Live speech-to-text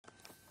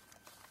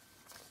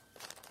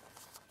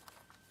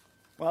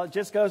Well, it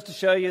just goes to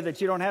show you that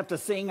you don't have to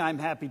sing "I'm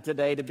happy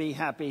today" to be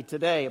happy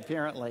today,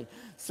 apparently.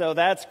 So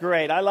that's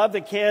great. I love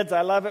the kids.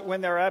 I love it when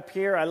they're up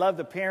here. I love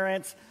the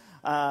parents.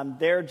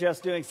 They're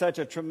just doing such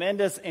a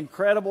tremendous,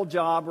 incredible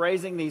job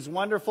raising these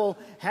wonderful,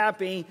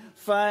 happy,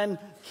 fun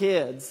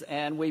kids.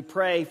 And we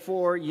pray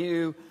for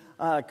you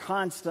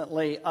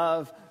constantly,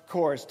 of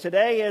course.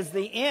 Today is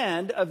the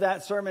end of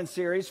that sermon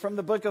series from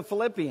the book of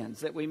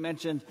Philippians that we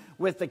mentioned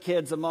with the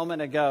kids a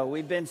moment ago.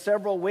 We've been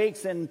several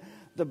weeks in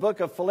the book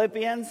of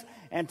Philippians,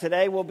 and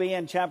today we'll be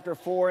in chapter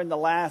 4 in the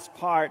last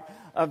part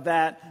of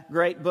that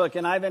great book.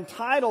 And I've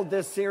entitled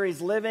this series,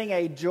 Living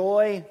a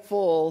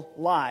Joyful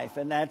Life,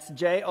 and that's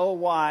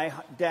Joy-Full.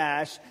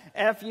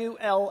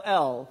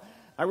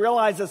 I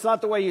realize it's not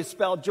the way you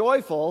spell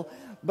joyful,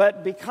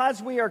 but because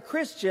we are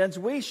Christians,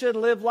 we should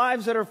live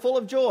lives that are full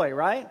of joy,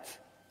 right?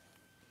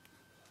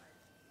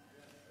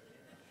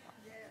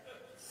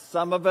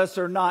 Some of us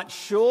are not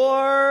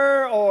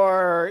sure,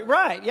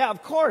 right, yeah,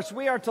 of course,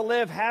 we are to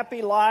live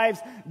happy lives,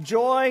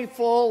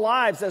 joyful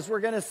lives, as we're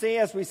going to see,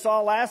 as we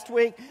saw last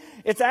week.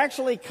 It's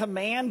actually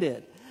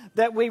commanded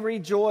that we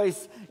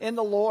rejoice in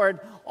the Lord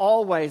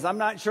always. I'm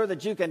not sure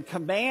that you can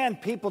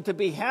command people to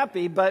be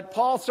happy, but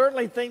Paul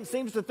certainly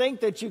seems to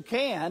think that you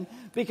can,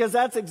 because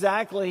that's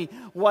exactly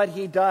what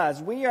he does.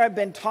 We have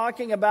been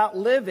talking about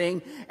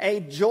living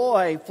a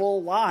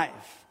joyful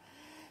life.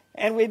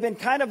 And we've been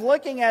kind of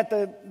looking at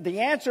the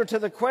answer to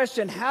the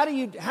question, how do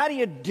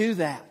you do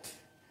that?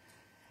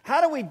 How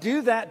do we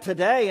do that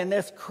today in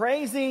this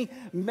crazy,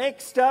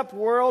 mixed up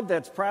world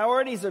that's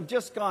priorities have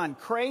just gone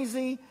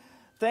crazy?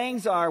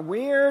 Things are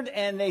weird,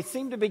 and they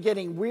seem to be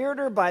getting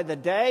weirder by the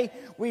day.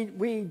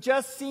 We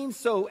just seem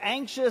so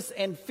anxious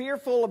and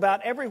fearful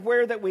about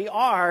everywhere that we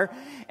are.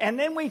 And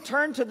then we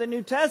turn to the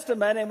New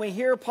Testament and we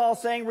hear Paul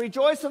saying,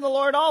 rejoice in the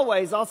Lord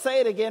always. I'll say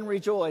it again,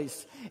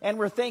 rejoice. And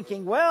we're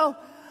thinking, well,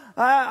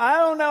 I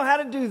don't know how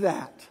to do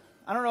that.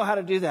 I don't know how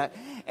to do that.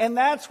 And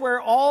that's where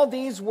all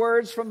these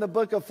words from the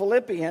book of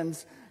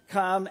Philippians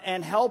come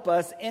and help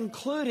us,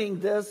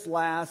 including this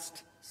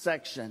last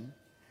section.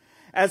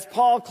 As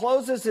Paul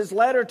closes his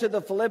letter to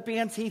the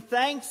Philippians, he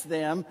thanks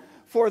them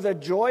for the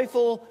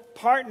joyful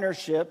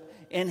partnership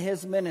in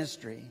his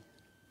ministry.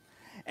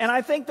 And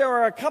I think there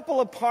are a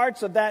couple of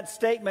parts of that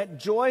statement,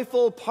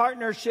 joyful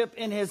partnership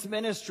in his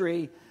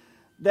ministry,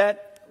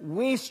 that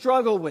we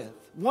struggle with.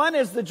 One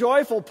is the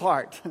joyful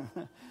part.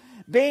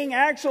 Being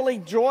actually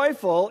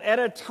joyful at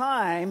a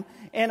time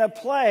in a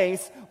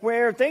place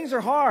where things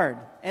are hard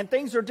and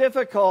things are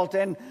difficult,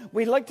 and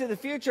we look to the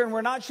future and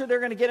we're not sure they're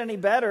going to get any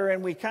better,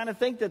 and we kind of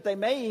think that they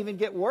may even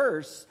get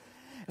worse.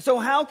 So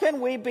how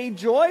can we be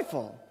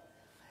joyful?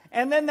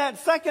 And then that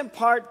second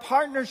part,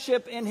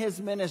 partnership in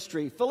his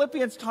ministry.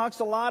 Philippians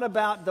talks a lot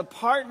about the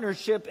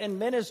partnership in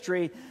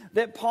ministry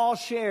that Paul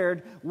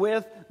shared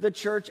with the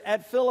church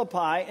at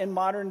Philippi in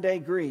modern day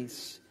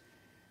Greece.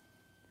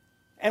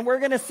 And we're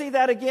going to see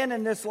that again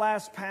in this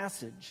last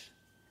passage.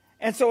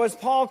 And so as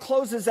Paul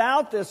closes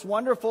out this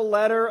wonderful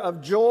letter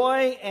of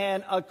joy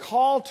and a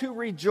call to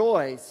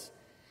rejoice,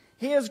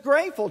 he is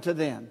grateful to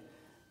them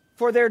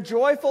for their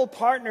joyful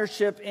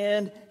partnership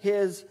in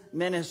his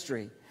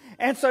ministry.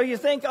 And so you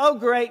think, oh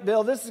great,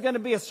 Bill, this is going to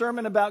be a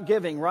sermon about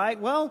giving, right?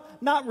 Well,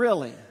 not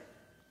really.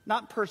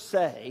 Not per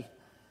se.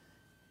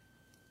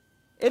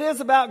 It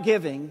is about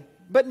giving,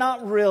 but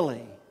not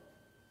really.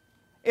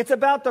 It's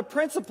about the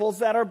principles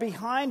that are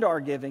behind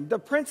our giving, the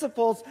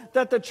principles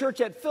that the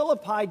church at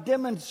Philippi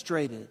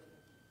demonstrated.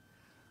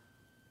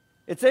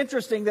 It's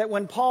interesting that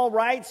when Paul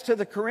writes to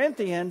the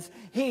Corinthians,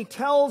 he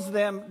tells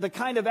them the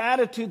kind of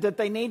attitude that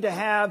they need to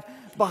have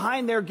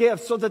behind their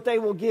gifts so that they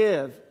will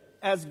give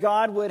as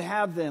God would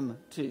have them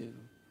to.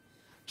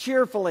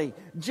 Cheerfully,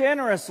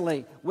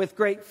 generously, with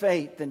great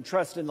faith and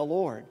trust in the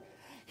Lord.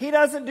 He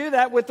doesn't do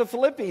that with the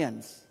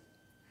Philippians.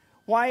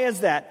 Why is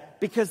that?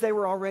 Because they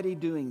were already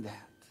doing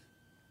that.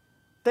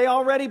 They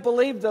already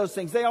believed those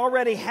things. They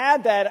already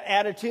had that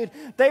attitude.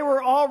 They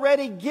were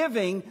already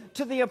giving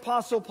to the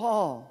Apostle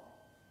Paul.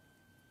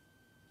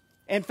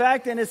 In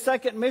fact, in his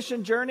second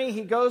mission journey,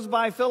 he goes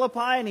by Philippi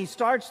and he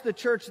starts the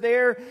church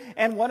there.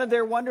 And one of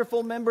their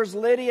wonderful members,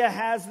 Lydia,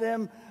 has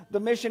them,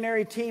 the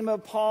missionary team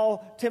of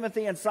Paul,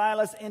 Timothy, and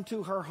Silas,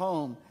 into her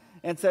home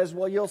and says,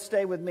 well, you'll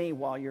stay with me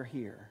while you're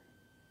here.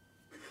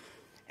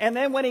 And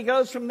then when he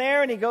goes from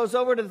there and he goes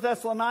over to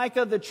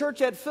Thessalonica, the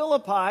church at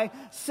Philippi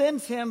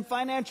sends him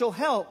financial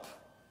help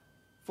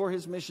for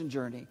his mission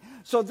journey.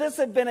 So this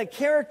had been a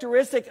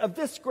characteristic of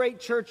this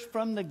great church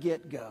from the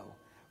get-go,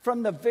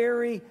 from the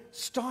very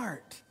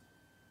start.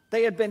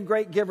 They had been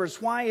great givers.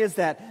 Why is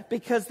that?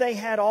 Because they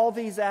had all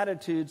these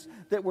attitudes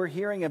that we're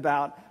hearing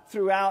about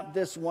throughout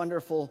this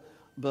wonderful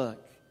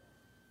book.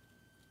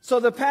 So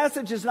the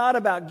passage is not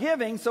about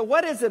giving. So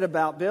what is it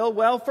about, Bill?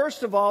 Well,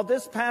 first of all,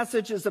 this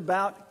passage is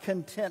about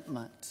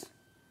contentment.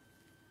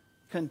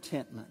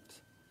 Contentment.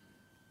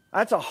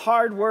 That's a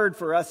hard word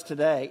for us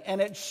today, and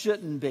it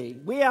shouldn't be.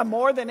 We have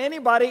more than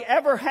anybody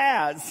ever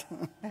has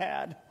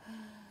had.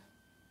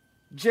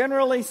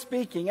 Generally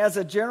speaking, as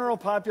a general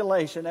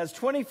population, as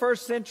 21st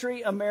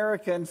century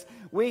Americans,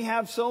 we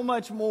have so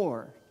much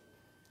more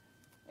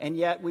and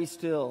yet we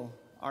still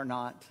are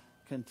not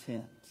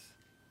content.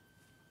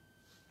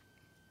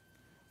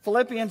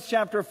 Philippians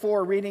chapter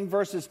 4, reading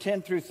verses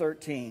 10 through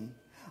 13.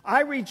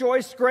 I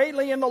rejoiced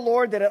greatly in the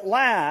Lord that at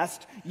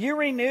last you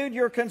renewed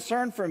your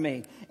concern for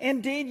me.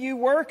 Indeed, you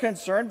were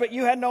concerned, but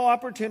you had no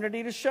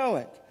opportunity to show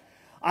it.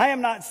 I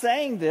am not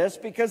saying this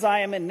because I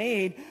am in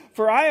need,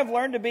 for I have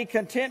learned to be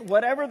content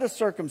whatever the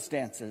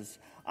circumstances.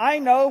 I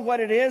know what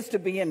it is to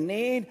be in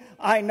need.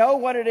 I know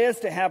what it is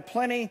to have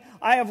plenty.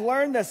 I have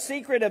learned the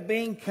secret of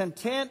being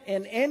content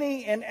in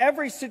any and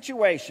every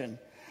situation,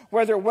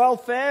 whether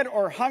well-fed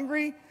or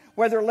hungry,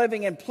 whether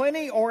living in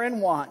plenty or in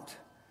want.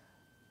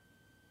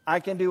 I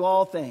can do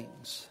all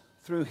things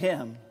through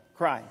him,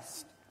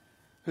 Christ,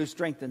 who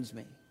strengthens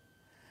me.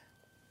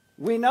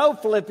 We know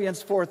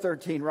Philippians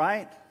 4:13,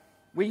 right?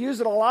 We use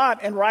it a lot,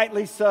 and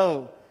rightly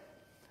so.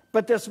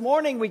 But this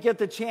morning we get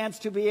the chance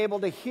to be able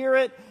to hear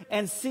it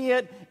and see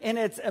it in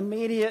its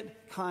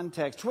immediate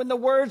context, when the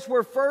words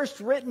were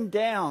first written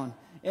down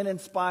in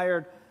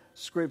inspired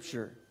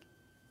Scripture.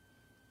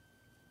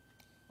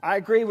 I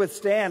agree with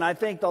Stan. I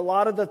think a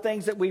lot of the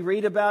things that we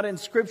read about in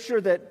Scripture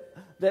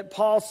that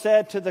Paul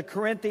said to the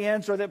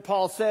Corinthians, or that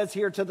Paul says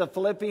here to the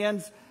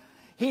Philippians,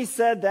 he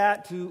said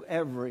that to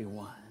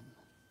everyone.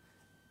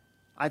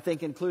 I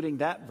think including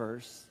that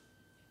verse,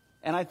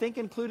 and I think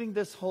including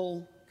this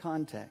whole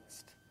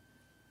context.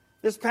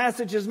 This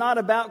passage is not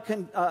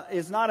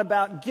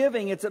about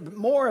giving, it's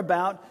more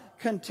about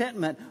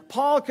contentment.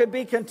 Paul could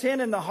be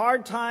content in the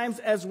hard times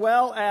as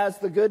well as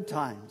the good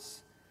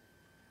times.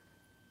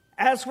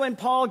 As when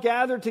Paul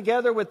gathered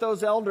together with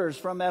those elders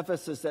from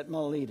Ephesus at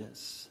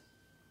Miletus.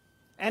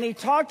 And he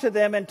talked to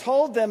them and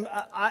told them,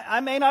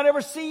 I may not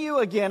ever see you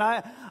again.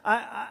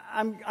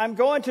 I'm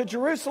going to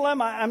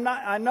Jerusalem.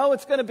 I know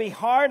it's going to be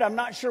hard. I'm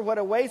not sure what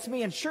awaits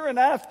me. And sure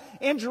enough,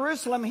 in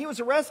Jerusalem, he was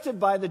arrested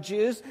by the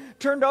Jews,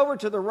 turned over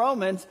to the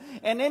Romans,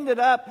 and ended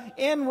up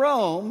in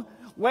Rome,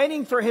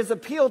 waiting for his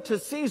appeal to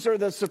Caesar,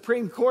 the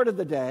supreme court of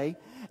the day,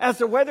 as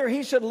to whether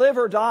he should live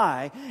or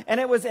die.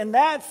 And it was in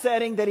that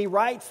setting that he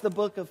writes the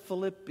book of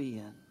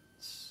Philippians.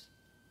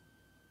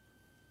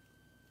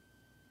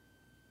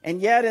 And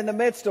yet, in the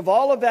midst of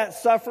all of that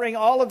suffering,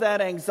 all of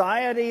that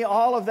anxiety,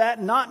 all of that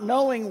not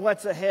knowing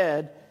what's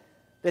ahead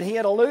that he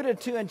had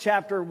alluded to in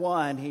chapter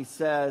 1, he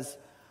says,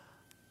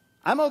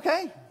 I'm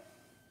okay.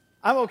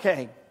 I'm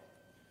okay.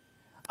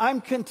 I'm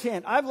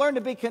content. I've learned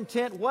to be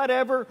content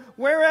whatever,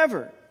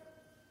 wherever.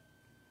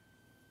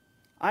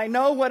 I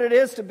know what it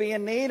is to be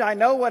in need. I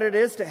know what it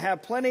is to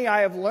have plenty.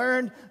 I have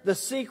learned the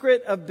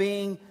secret of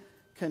being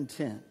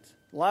content.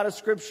 A lot of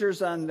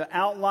scriptures on the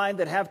outline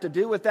that have to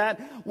do with that.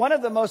 One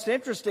of the most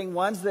interesting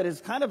ones that is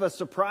kind of a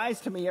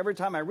surprise to me every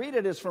time I read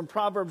it is from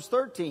Proverbs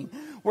 30,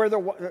 where the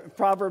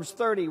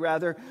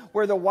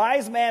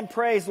wise man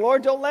prays,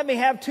 Lord, don't let me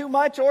have too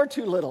much or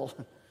too little.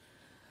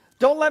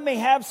 Don't let me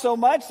have so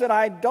much that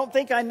I don't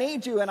think I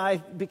need you and I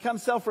become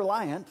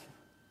self-reliant.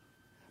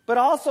 But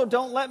also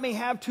don't let me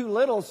have too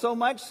little, so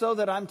much so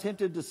that I'm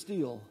tempted to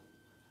steal.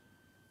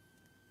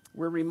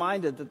 We're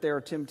reminded that there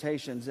are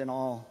temptations in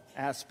all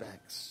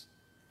aspects.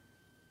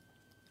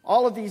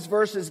 All of these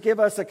verses give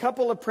us a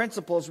couple of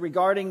principles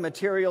regarding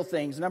material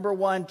things. Number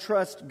one,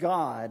 trust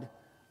God,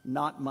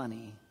 not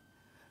money.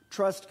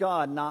 Trust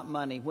God, not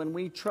money. When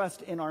we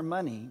trust in our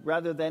money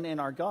rather than in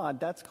our God,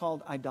 that's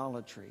called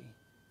idolatry.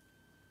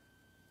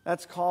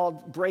 That's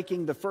called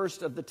breaking the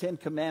first of the 10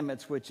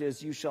 commandments, which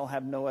is, you shall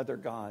have no other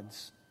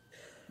gods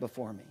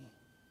before me.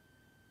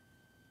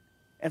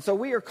 And so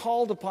we are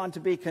called upon to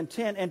be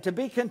content. And to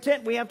be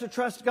content, we have to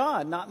trust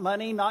God. Not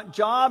money, not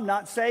job,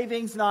 not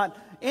savings, not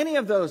any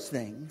of those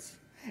things.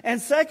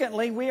 And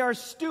secondly, we are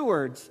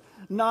stewards,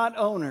 not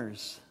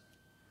owners.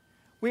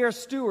 We are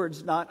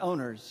stewards, not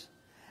owners.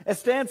 As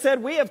Stan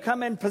said, we have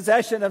come in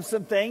possession of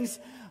some things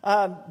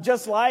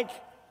just like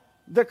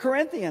the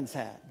Corinthians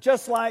had,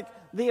 just like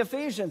the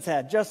Ephesians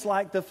had, just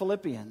like the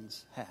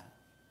Philippians had.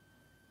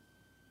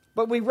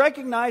 But we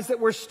recognize that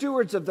we're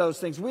stewards of those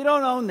things. We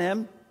don't own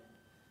them.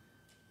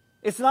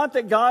 It's not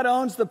that God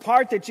owns the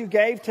part that you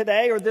gave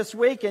today or this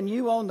week and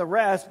you own the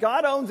rest.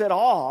 God owns it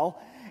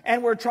all.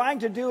 And we're trying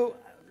to do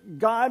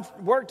God's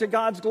work to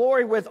God's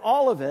glory with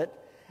all of it.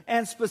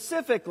 And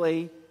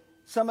specifically,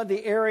 some of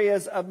the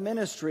areas of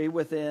ministry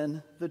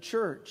within the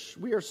church.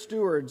 We are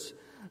stewards,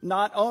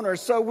 not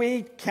owners. So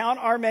we count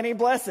our many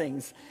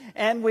blessings.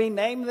 And we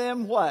name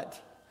them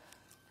what?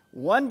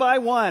 One by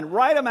one.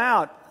 Write them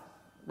out.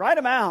 Write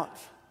them out.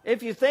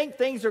 If you think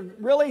things are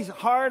really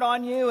hard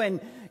on you and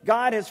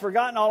God has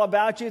forgotten all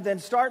about you, then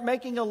start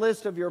making a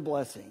list of your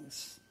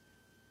blessings.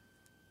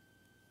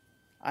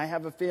 I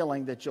have a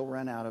feeling that you'll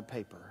run out of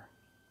paper.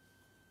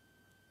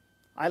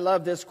 I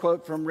love this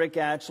quote from Rick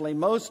Ashley.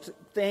 Most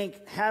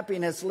think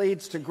happiness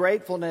leads to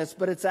gratefulness,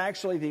 but it's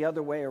actually the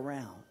other way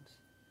around.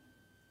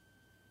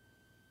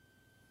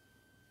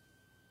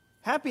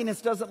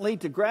 Happiness doesn't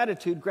lead to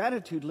gratitude.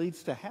 Gratitude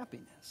leads to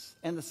happiness.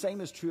 And the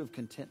same is true of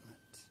contentment.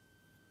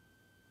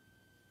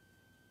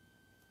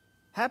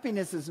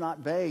 Happiness is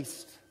not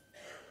based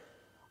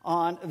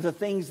on the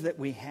things that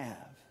we have.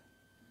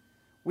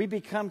 We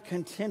become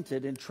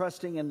contented in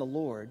trusting in the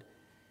Lord.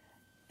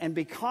 And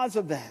because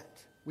of that,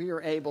 we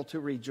are able to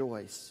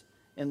rejoice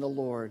in the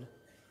Lord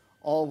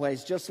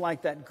always. Just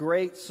like that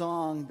great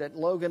song that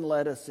Logan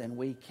led us in,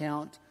 we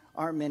count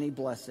our many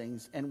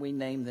blessings and we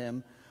name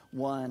them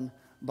one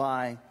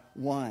by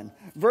one.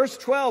 Verse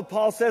 12,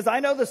 Paul says, I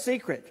know the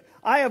secret.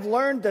 I have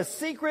learned the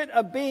secret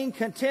of being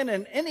content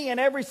in any and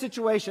every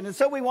situation. And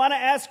so we want to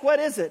ask, what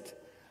is it?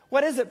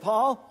 What is it,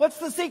 Paul? What's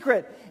the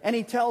secret? And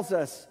he tells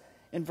us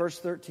in verse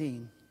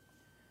 13,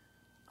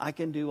 I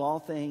can do all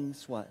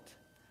things, what?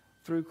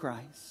 Through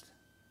Christ,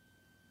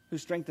 who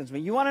strengthens me.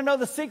 You want to know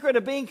the secret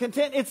of being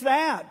content? It's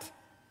that.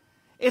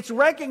 It's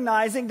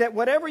recognizing that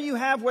whatever you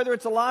have, whether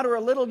it's a lot or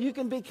a little, you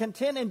can be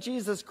content in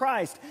Jesus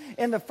Christ.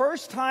 And the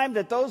first time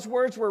that those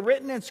words were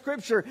written in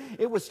Scripture,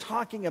 it was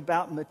talking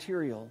about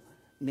material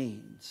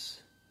needs.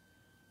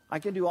 I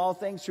can do all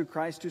things through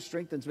Christ who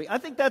strengthens me. I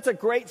think that's a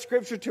great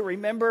scripture to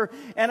remember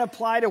and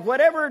apply to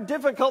whatever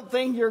difficult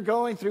thing you're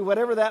going through,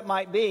 whatever that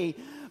might be.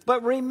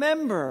 But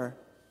remember,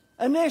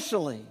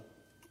 initially,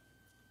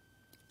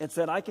 it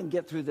said, I can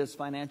get through this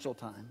financial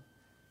time.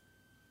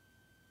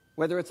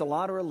 Whether it's a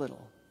lot or a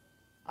little,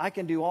 I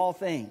can do all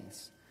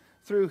things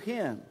through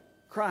Him,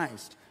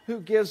 Christ, who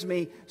gives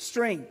me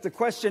strength. The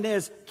question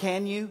is,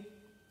 can you?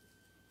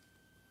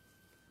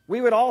 We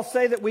would all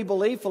say that we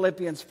believe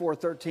Philippians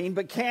 4:13,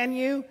 but can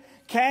you?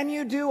 Can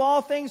you do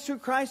all things through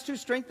Christ who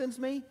strengthens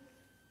me?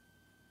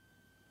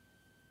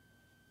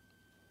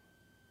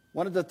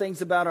 One of the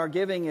things about our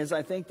giving is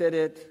I think that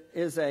it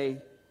is a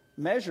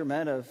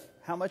measurement of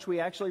how much we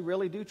actually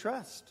really do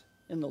trust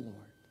in the Lord.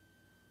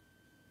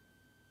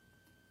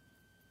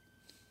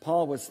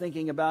 Paul was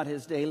thinking about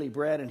his daily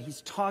bread, and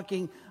he's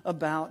talking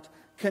about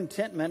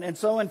contentment. And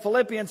so in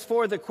Philippians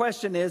 4, the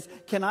question is,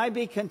 can I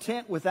be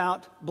content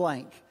without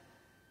blank?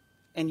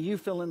 And you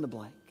fill in the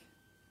blank.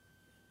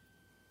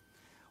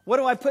 What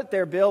do I put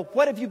there, Bill?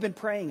 What have you been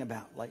praying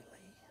about lately?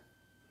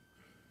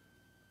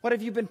 What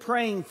have you been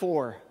praying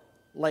for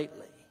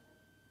lately?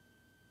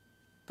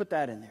 Put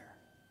that in there.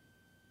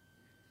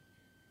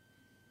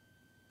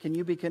 Can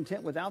you be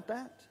content without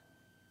that?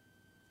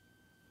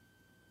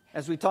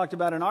 As we talked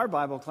about in our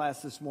Bible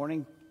class this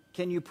morning,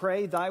 can you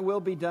pray, thy will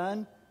be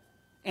done?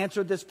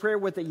 Answer this prayer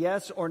with a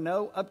yes or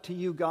no. Up to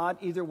you, God.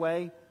 Either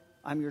way,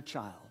 I'm your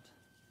child.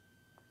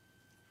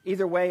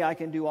 Either way, I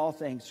can do all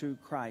things through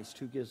Christ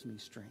who gives me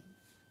strength.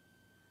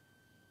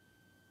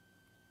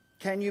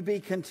 Can you be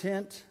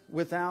content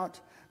without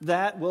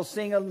that? We'll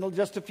sing in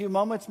just a few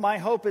moments. My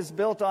hope is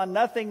built on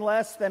nothing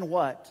less than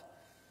what?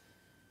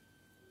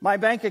 My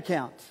bank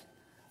account.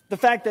 The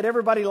fact that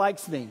everybody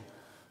likes me.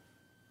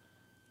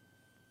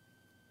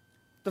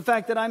 The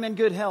fact that I'm in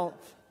good health.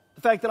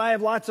 The fact that I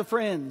have lots of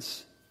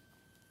friends.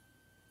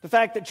 The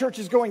fact that church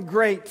is going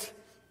great.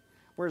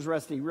 Where's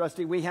Rusty?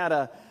 Rusty, we had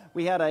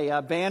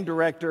a band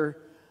director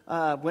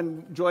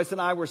when Joyce and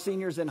I were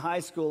seniors in high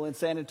school in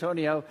San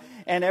Antonio.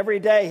 And every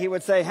day he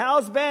would say,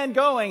 how's band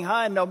going,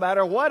 huh? And no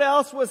matter what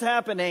else was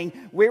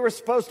happening, we were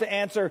supposed to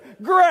answer,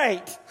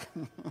 great!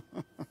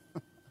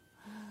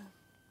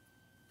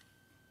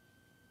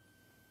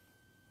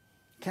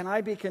 Can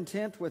I be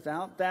content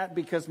without that?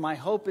 Because my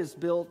hope is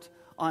built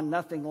on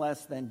nothing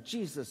less than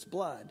Jesus'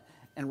 blood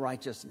and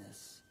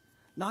righteousness.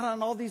 Not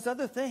on all these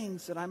other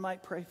things that I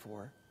might pray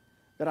for,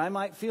 that I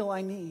might feel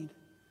I need,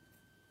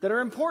 that are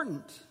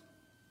important.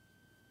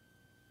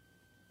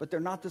 But they're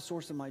not the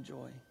source of my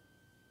joy.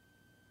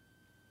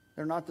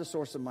 They're not the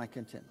source of my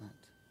contentment.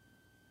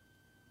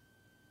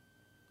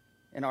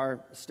 In our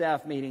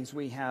staff meetings,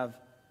 we have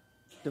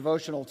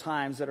devotional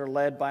times that are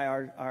led by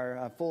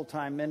our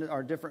full-time,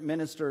 our different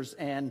ministers,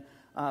 and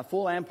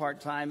full and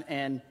part-time.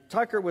 And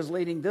Tucker was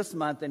leading this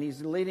month, and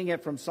he's leading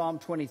it from Psalm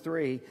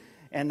 23.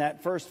 And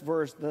that first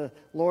verse, the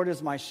Lord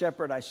is my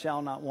shepherd, I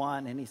shall not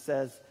want. And he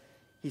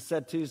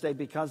said Tuesday,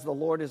 because the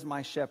Lord is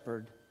my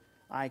shepherd,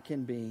 I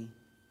can be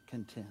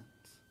content.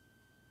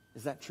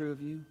 Is that true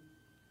of you?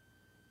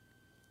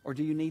 Or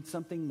do you need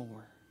something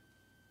more?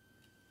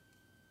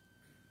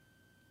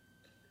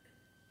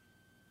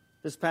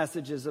 This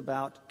passage is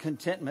about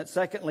contentment.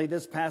 Secondly,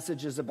 this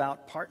passage is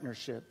about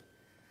partnership.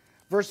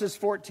 Verses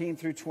 14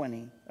 through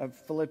 20 of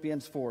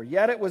Philippians 4.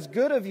 Yet it was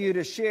good of you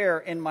to share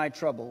in my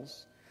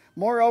troubles.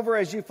 Moreover,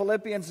 as you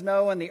Philippians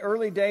know, in the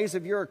early days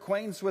of your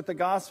acquaintance with the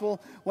gospel,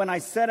 when I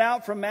set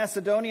out from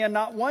Macedonia,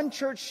 not one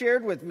church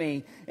shared with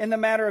me in the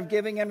matter of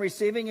giving and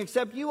receiving,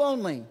 except you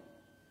only.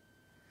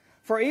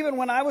 For even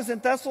when I was in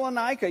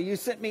Thessalonica, you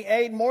sent me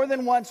aid more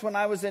than once when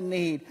I was in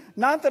need.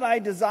 Not that I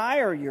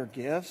desire your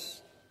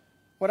gifts.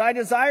 What I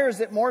desire is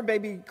that more may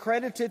be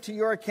credited to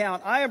your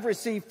account. I have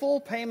received full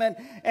payment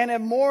and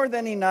am more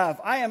than enough.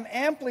 I am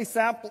amply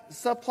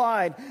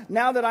supplied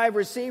now that I have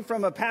received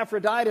from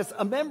Epaphroditus,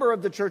 a member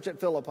of the church at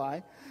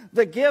Philippi,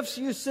 the gifts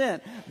you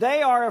sent.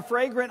 They are a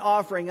fragrant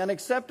offering, an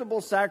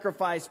acceptable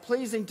sacrifice,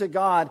 pleasing to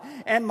God.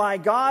 And my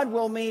God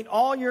will meet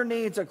all your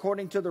needs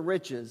according to the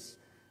riches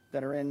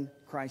that are in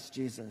Christ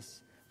Jesus.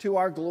 To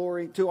our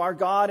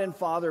God and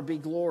Father be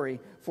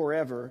glory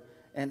forever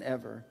and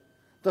ever.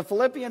 The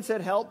Philippians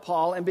had helped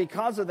Paul, and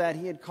because of that,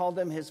 he had called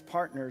them his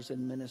partners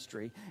in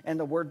ministry. And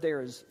the word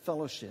there is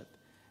fellowship.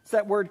 It's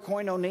that word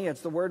koinonia.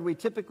 It's the word we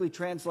typically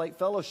translate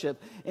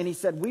fellowship. And he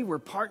said, we were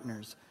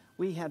partners.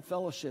 We had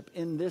fellowship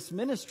in this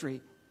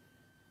ministry.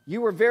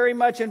 You were very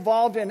much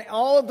involved in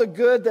all of the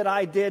good that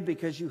I did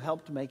because you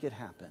helped make it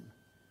happen.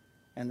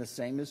 And the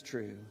same is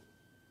true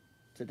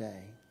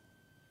today.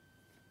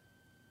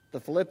 The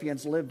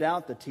Philippians lived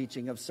out the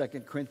teaching of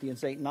 2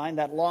 Corinthians 8:9,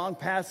 that long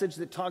passage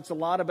that talks a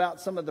lot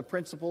about some of the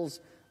principles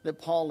that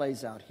Paul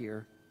lays out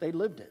here. They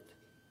lived it.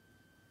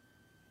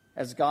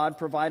 As God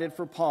provided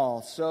for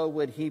Paul, so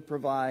would he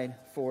provide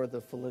for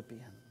the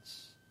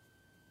Philippians.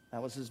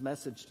 That was his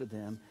message to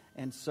them,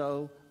 and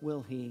so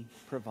will he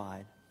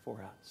provide for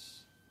us.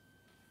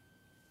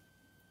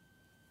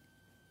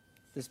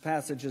 This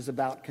passage is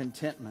about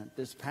contentment.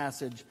 This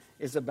passage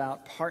is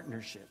about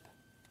partnership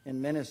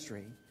in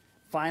ministry.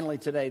 Finally,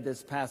 today,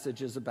 this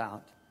passage is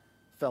about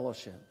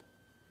fellowship.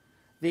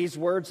 These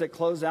words that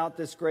close out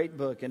this great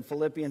book in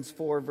Philippians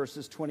 4,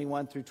 verses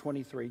 21 through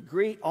 23.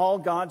 Greet all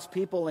God's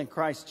people in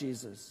Christ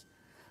Jesus.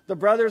 The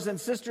brothers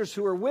and sisters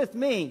who are with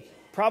me,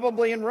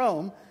 probably in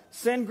Rome,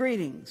 send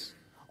greetings.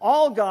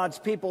 All God's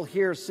people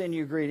here send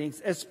you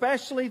greetings,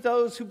 especially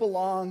those who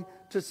belong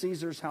to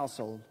Caesar's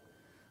household.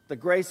 The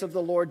grace of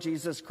the Lord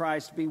Jesus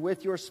Christ be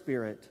with your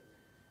spirit.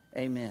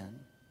 Amen.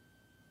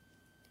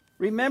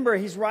 Remember,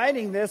 he's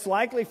writing this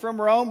likely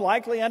from Rome,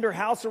 likely under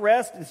house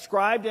arrest,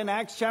 described in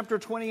Acts chapter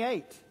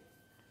 28.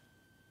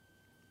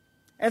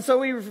 And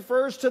so he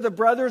refers to the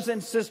brothers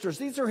and sisters.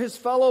 These are his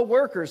fellow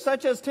workers,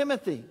 such as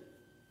Timothy.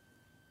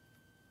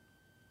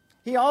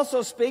 He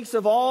also speaks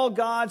of all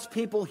God's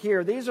people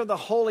here. These are the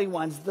holy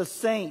ones. The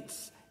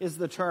saints is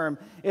the term.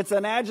 It's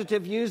an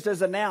adjective used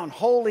as a noun.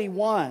 Holy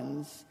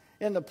ones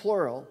in the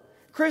plural.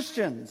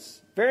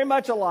 Christians, very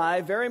much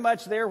alive, very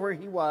much there where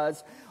he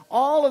was.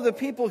 All of the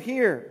people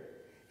here,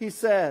 he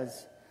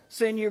says,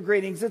 send you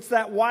greetings. It's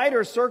that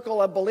wider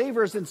circle of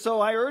believers. And so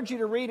I urge you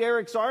to read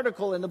Eric's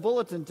article in the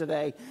bulletin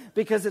today,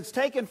 because it's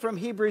taken from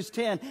Hebrews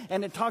 10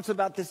 and it talks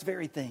about this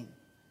very thing.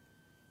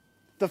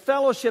 The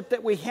fellowship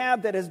that we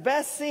have that is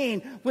best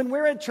seen when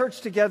we're at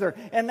church together.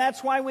 And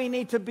that's why we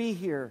need to be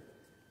here.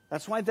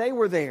 That's why they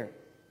were there.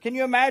 Can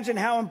you imagine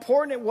how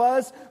important it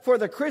was for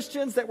the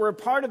Christians that were a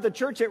part of the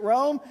church at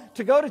Rome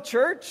to go to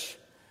church,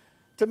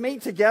 to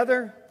meet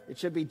together? It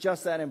should be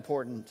just that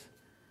important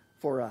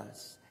for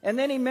us. And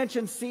then he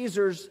mentions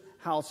Caesar's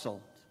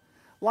household.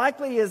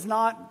 Likely is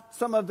not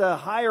some of the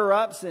higher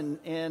ups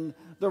in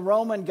the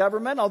Roman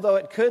government, although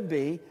it could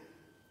be,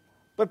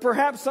 but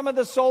perhaps some of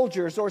the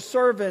soldiers or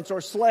servants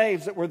or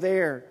slaves that were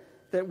there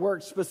that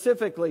worked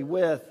specifically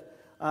with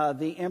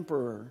the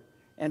emperor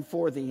and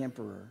for the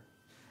emperor.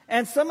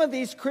 And some of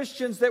these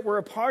Christians that were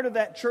a part of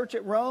that church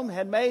at Rome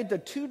had made the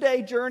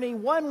 2-day journey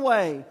one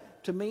way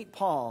to meet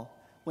Paul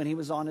when he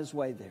was on his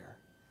way there.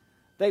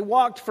 They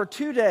walked for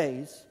 2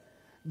 days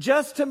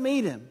just to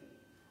meet him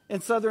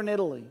in southern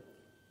Italy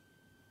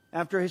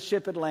after his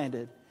ship had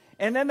landed.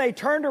 And then they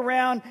turned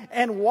around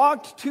and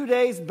walked 2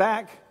 days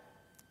back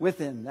with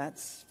him.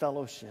 That's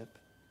fellowship.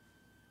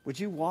 Would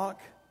you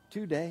walk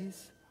 2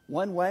 days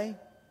one way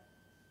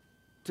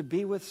to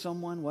be with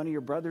someone, one of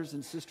your brothers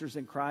and sisters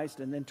in Christ,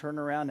 and then turn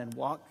around and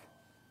walk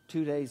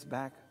 2 days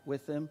back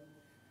with them?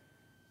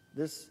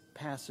 This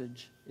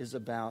passage is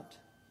about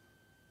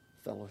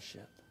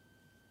fellowship.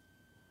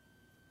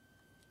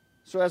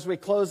 So as we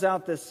close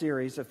out this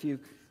series, a few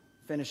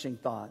finishing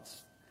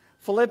thoughts.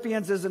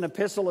 Philippians is an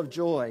epistle of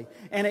joy,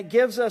 and it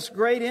gives us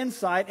great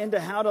insight into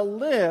how to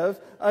live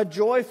a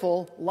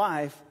joyful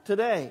life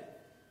today.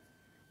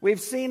 We've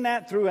seen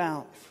that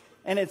throughout.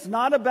 And it's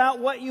not about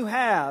what you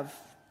have.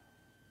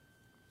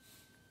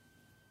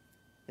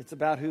 It's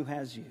about who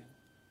has you.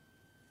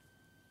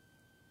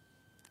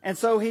 And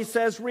so he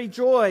says,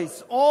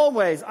 rejoice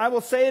always. I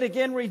will say it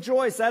again,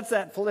 rejoice. That's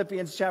at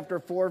Philippians chapter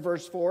 4,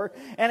 verse 4.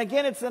 And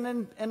again, it's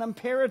an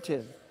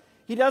imperative.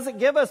 He doesn't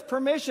give us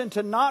permission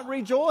to not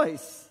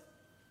rejoice.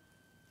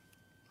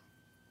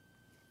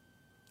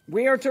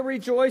 We are to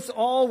rejoice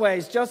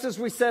always. Just as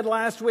we said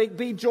last week,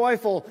 be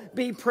joyful,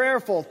 be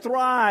prayerful,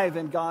 thrive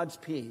in God's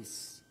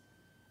peace.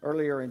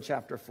 Earlier in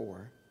chapter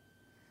 4.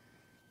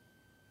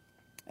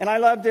 And I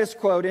love this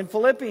quote. In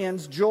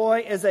Philippians,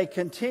 joy is a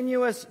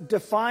continuous,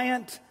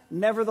 defiant,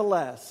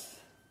 nevertheless.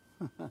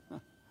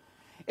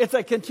 It's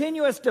a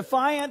continuous,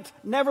 defiant,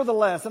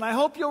 nevertheless. And I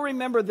hope you'll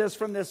remember this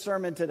from this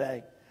sermon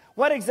today.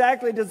 What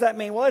exactly does that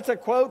mean? Well, it's a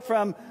quote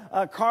from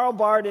Karl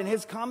Barth in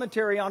his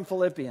commentary on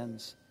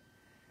Philippians.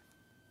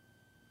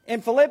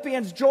 In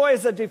Philippians, joy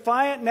is a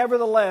defiant,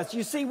 nevertheless.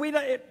 You see,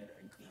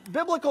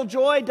 biblical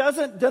joy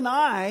doesn't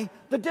deny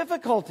the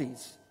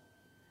difficulties.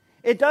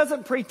 It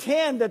doesn't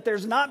pretend that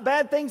there's not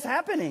bad things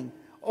happening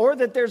or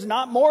that there's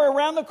not more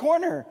around the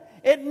corner.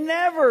 It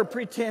never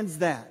pretends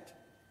that.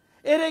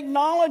 It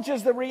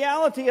acknowledges the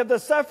reality of the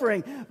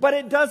suffering, but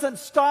it doesn't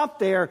stop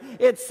there.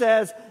 It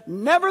says,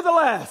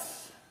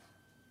 nevertheless.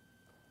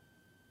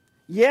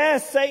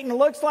 Yes, Satan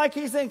looks like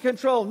he's in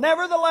control.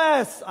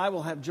 Nevertheless, I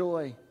will have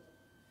joy.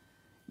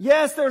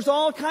 Yes, there's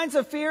all kinds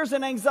of fears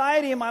and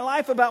anxiety in my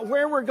life about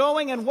where we're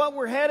going and what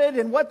we're headed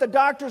and what the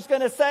doctor's going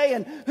to say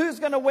and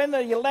who's going to win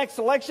the next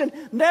election.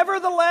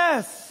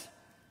 Nevertheless,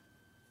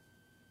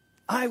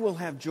 I will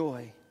have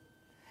joy.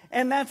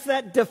 And that's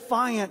that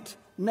defiant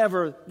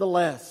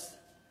nevertheless.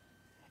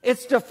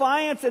 It's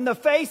defiance in the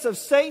face of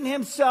Satan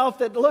himself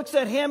that looks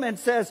at him and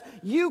says,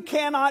 you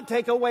cannot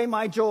take away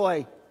my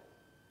joy.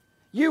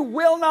 You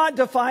will not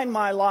define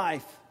my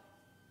life.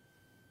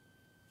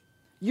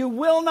 You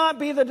will not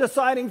be the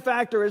deciding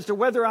factor as to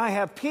whether I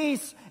have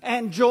peace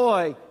and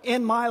joy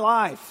in my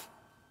life.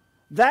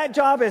 That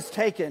job is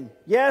taken.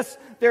 Yes,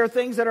 there are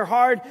things that are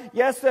hard.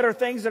 Yes, there are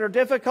things that are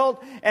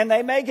difficult, and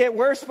they may get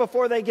worse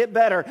before they get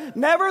better.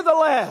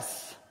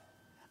 Nevertheless,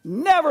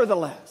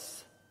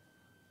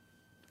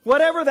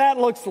 whatever that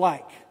looks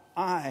like,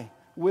 I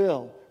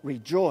will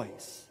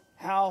rejoice.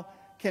 How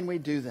can we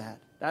do that?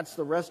 That's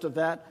the rest of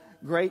that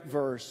great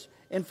verse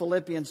in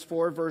Philippians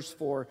 4, verse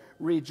 4.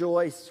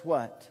 Rejoice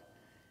what?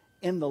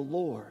 In the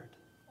Lord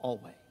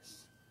always.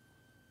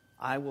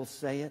 I will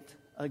say it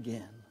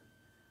again.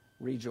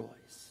 Rejoice.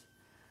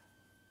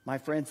 My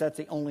friends, that's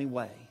the only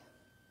way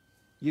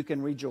you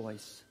can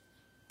rejoice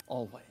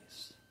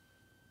always.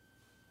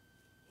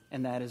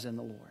 And that is in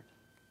the Lord.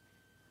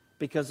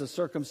 Because the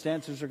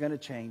circumstances are going to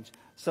change.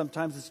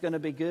 Sometimes it's going to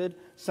be good,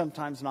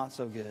 sometimes not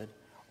so good.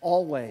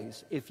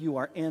 Always, if you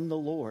are in the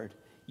Lord,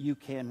 you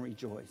can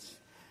rejoice.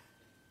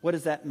 What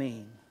does that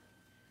mean?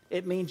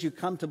 It means you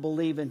come to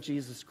believe in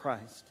Jesus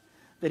Christ.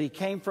 That He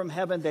came from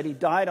heaven, that He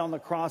died on the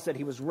cross, that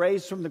He was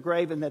raised from the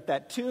grave, and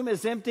that tomb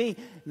is empty,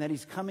 and that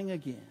He's coming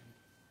again.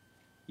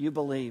 You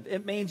believe.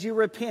 It means you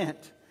repent,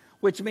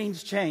 which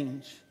means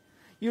change.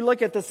 You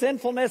look at the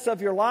sinfulness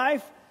of your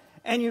life,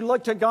 and you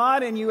look to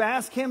God, and you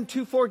ask Him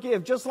to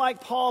forgive. Just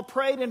like Paul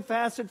prayed and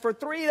fasted for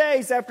 3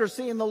 days after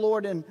seeing the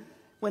Lord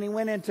when he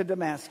went into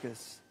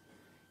Damascus.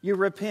 You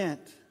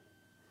repent.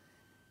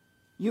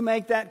 You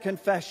make that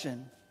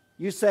confession.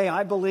 You say,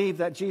 I believe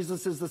that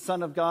Jesus is the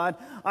Son of God.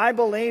 I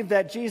believe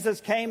that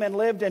Jesus came and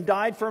lived and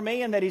died for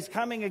me and that He's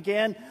coming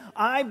again.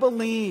 I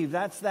believe.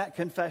 That's that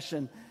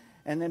confession.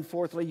 And then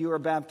fourthly, you are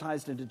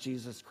baptized into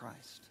Jesus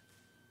Christ.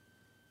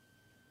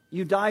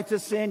 You die to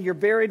sin. You're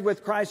buried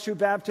with Christ through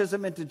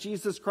baptism into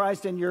Jesus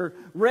Christ. And you're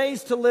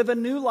raised to live a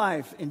new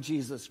life in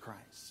Jesus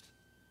Christ.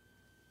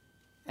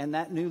 And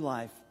that new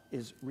life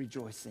is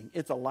rejoicing.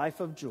 It's a life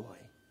of joy.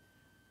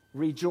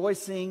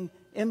 Rejoicing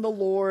in the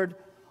Lord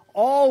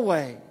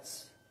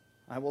always.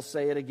 I will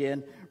say it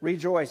again.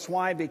 Rejoice.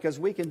 Why? Because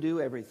we can do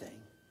everything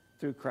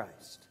through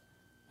Christ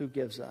who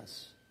gives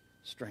us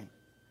strength.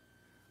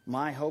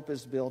 My hope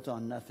is built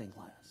on nothing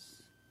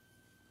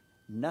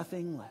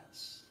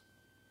less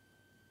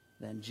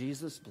than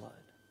Jesus' blood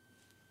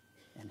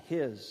and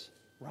His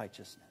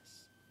righteousness.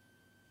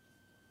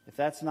 If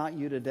that's not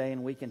you today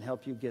and we can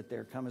help you get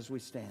there, come as we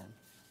stand.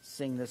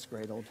 Sing this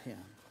great old hymn.